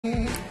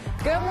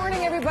Good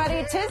morning,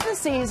 everybody. 'Tis the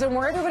season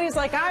where everybody's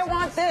like, I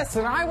want this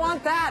and I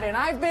want that and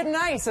I've been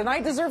nice and I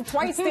deserve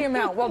twice the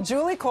amount. Well,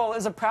 Julie Cole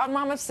is a proud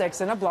mom of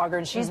 6 and a blogger,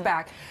 and she's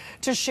back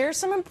to share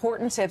some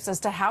important tips as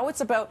to how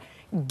it's about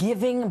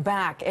giving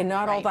back and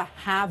not all the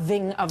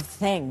having of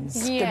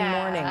things. Yeah.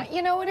 Good morning.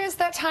 You know, it is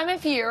that time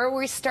of year where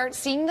we start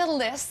seeing the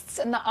lists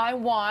and the I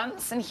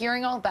wants and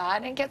hearing all that,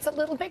 and it gets a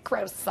little bit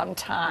gross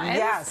sometimes.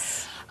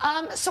 Yes.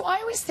 So I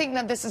always think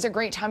that this is a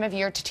great time of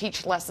year to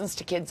teach lessons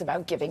to kids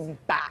about giving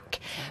back,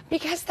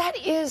 because that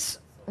is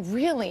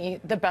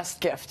really the best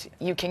gift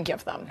you can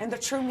give them. And the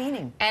true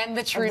meaning. And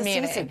the true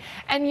meaning. Season.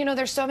 And, you know,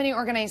 there's so many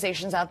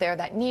organizations out there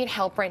that need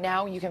help right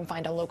now. You can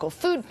find a local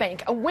food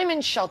bank, a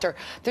women's shelter.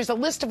 There's a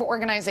list of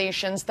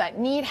organizations that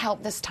need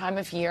help this time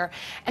of year.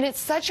 And it's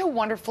such a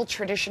wonderful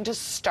tradition to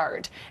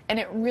start. And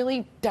it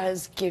really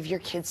does give your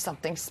kids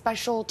something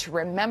special to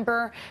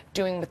remember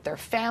doing with their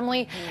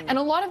family. And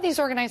a lot of these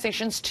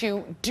organizations,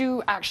 too,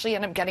 do actually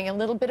end up getting a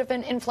little bit of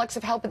an influx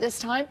of help at this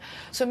time.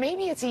 So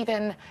maybe it's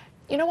even,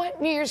 you know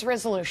what, New Year's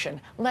resolution,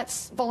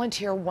 let's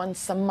volunteer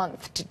once a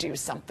month to do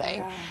something.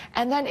 Yeah.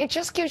 And then it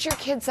just gives your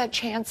kids that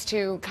chance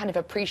to kind of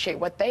appreciate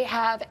what they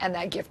have and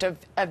that gift of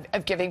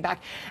giving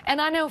back. And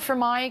I know for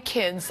my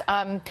kids,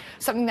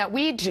 something that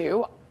we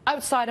do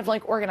outside of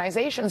like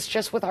organizations,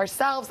 just with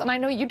ourselves, and I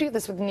know you do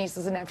this with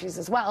nieces and nephews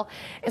as well,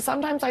 is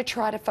sometimes I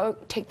try to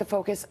take the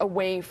focus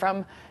away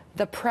from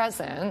the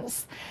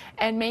presents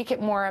and make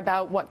it more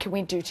about what can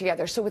we do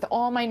together. So with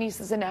all my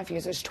nieces and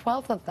nephews, there's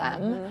 12 of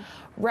them,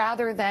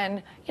 rather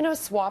than, you know,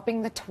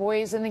 swapping the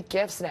toys and the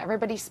gifts and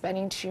everybody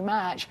spending too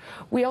much,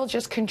 we all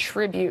just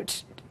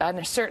contribute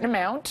a certain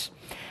amount.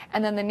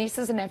 And then the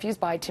nieces and nephews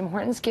buy Tim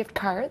Hortons gift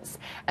cards,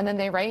 and then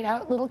they write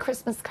out little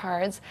Christmas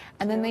cards,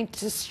 and then they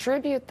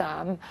distribute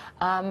them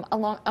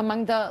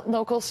among the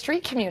local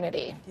street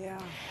community. Yeah.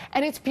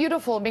 And it's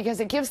beautiful because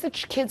it gives the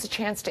kids a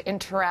chance to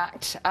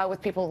interact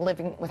with people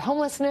living with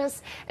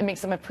homelessness. It makes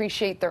them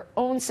appreciate their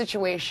own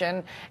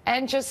situation,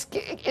 and just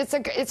it's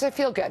a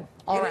feel good.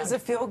 It is a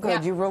feel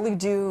good. Yeah. You really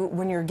do,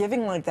 when you're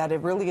giving like that, it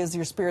really is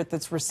your spirit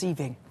that's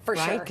receiving. For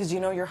right? sure. Because you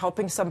know you're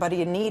helping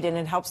somebody in need, and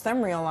it helps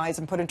them realize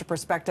and put into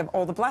perspective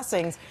all the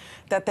blessings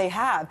that they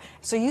have.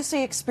 So you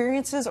see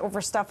experiences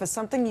over stuff as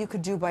something you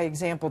could do by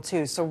example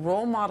too. So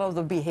role model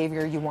the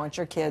behavior you want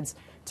your kids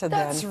to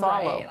then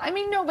follow. Right. I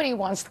mean, nobody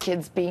wants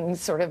kids being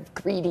sort of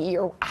greedy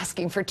or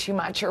asking for too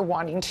much or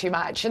wanting too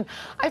much. And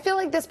I feel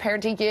like this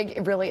parenting gig,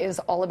 it really is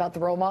all about the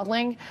role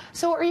modeling.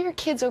 So are your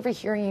kids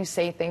overhearing you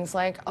say things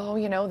like, oh,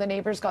 you know, the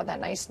neighbor's got that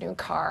nice new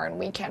car and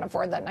we can't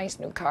afford that nice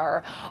new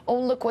car. Oh,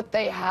 look what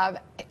they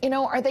have. You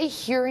know, are they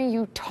hearing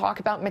you talk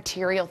about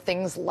material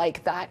things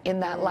like that in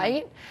that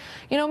light?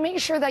 You know, make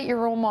sure that you're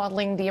role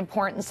modeling the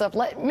importance of,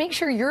 make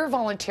sure you're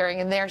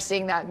volunteering and they're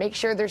seeing that. Make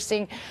sure they're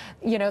seeing,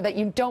 you know, that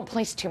you don't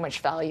place too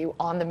much value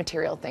on the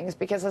material things,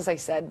 because as I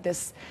said,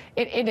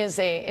 it is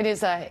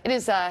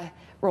a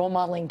role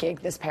modeling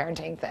gig, this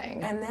parenting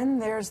thing. And then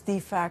there's the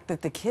fact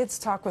that the kids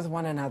talk with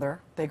one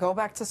another. They go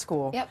back to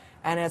school. Yep.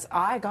 And it's,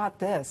 I got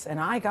this and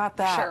I got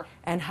that. Sure.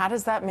 And how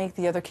does that make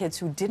the other kids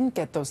who didn't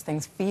get those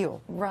things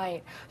feel?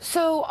 Right.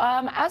 So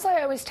as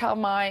I always tell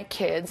my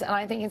kids, and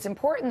I think it's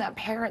important that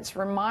parents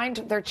remind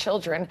their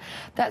children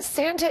that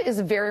Santa is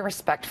very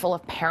respectful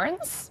of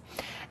parents.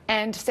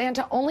 And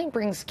Santa only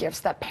brings gifts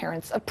that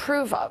parents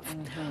approve of.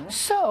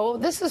 So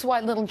this is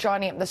why little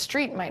Johnny up the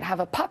street might have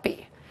a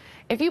puppy.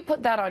 If you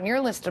put that on your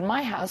list in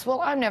my house,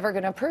 well, I'm never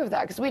going to approve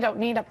that because we don't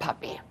need a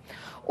puppy.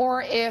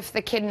 Or if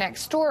the kid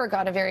next door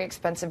got a very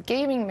expensive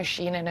gaming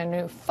machine and a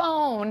new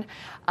phone,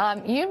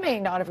 you may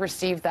not have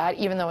received that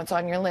even though it's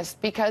on your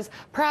list, because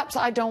perhaps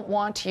I don't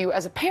want you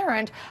as a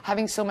parent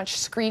having so much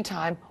screen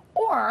time.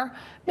 Or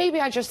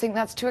maybe I just think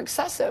that's too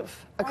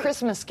excessive, a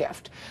Christmas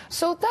gift.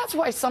 So that's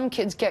why some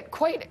kids get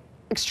quite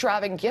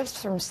extravagant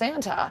gifts from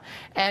Santa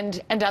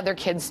and other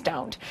kids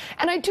don't.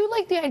 And I do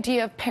like the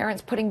idea of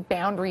parents putting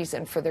boundaries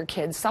in for their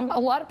kids. A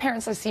lot of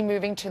parents I see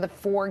moving to the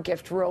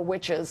 4-gift rule,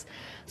 which is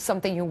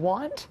something you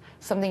want,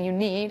 something you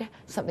need,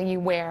 something you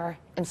wear,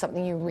 and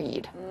something you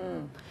read.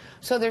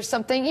 So there's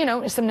something, you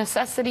know, some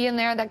necessity in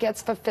there that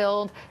gets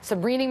fulfilled,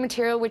 some reading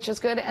material, which is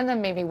good, and then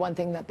maybe one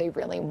thing that they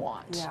really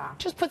want. Yeah.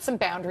 Just put some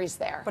boundaries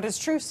there. But it's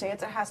true,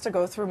 Santa has to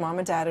go through mom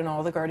and dad and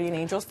all the guardian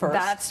angels first.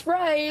 That's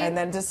right. And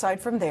then decide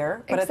from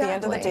there. But at the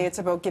end of the Exactly. day, it's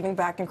about giving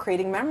back and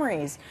creating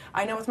memories.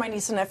 I know with my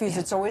niece and nephews,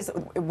 it's always,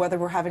 whether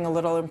we're having a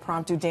little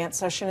impromptu dance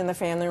session in the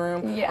family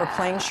room, or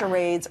playing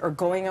charades, or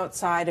going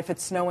outside if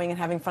it's snowing and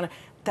having fun.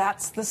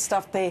 That's the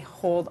stuff they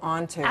hold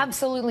on to.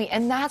 Absolutely,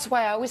 and that's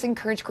why I always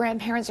encourage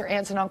grandparents or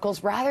aunts and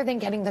uncles, rather than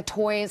getting the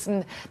toys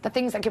and the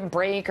things that can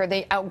break or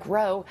they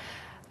outgrow,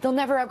 they'll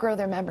never outgrow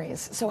their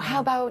memories. So how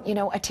about, you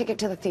know, a ticket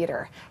to the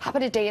theater? How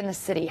about a day in the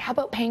city? How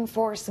about paying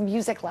for some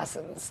music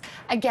lessons?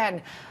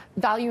 Again,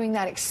 valuing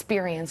that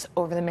experience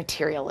over the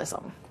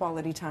materialism.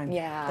 Quality time.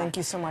 Yeah. Thank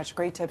you so much.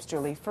 Great tips,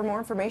 Julie. For more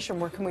information,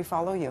 where can we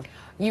follow you?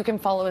 You can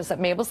follow us at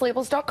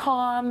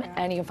mabelslabels.com,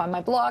 and you can find my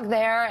blog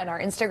there and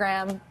our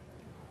Instagram.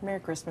 Merry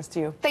Christmas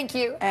to you. Thank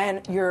you.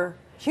 And your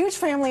Huge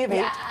family of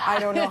 8. I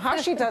don't know how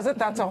she does it.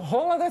 That's a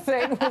whole other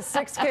thing with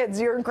 6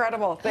 kids. You're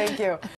incredible. Thank you.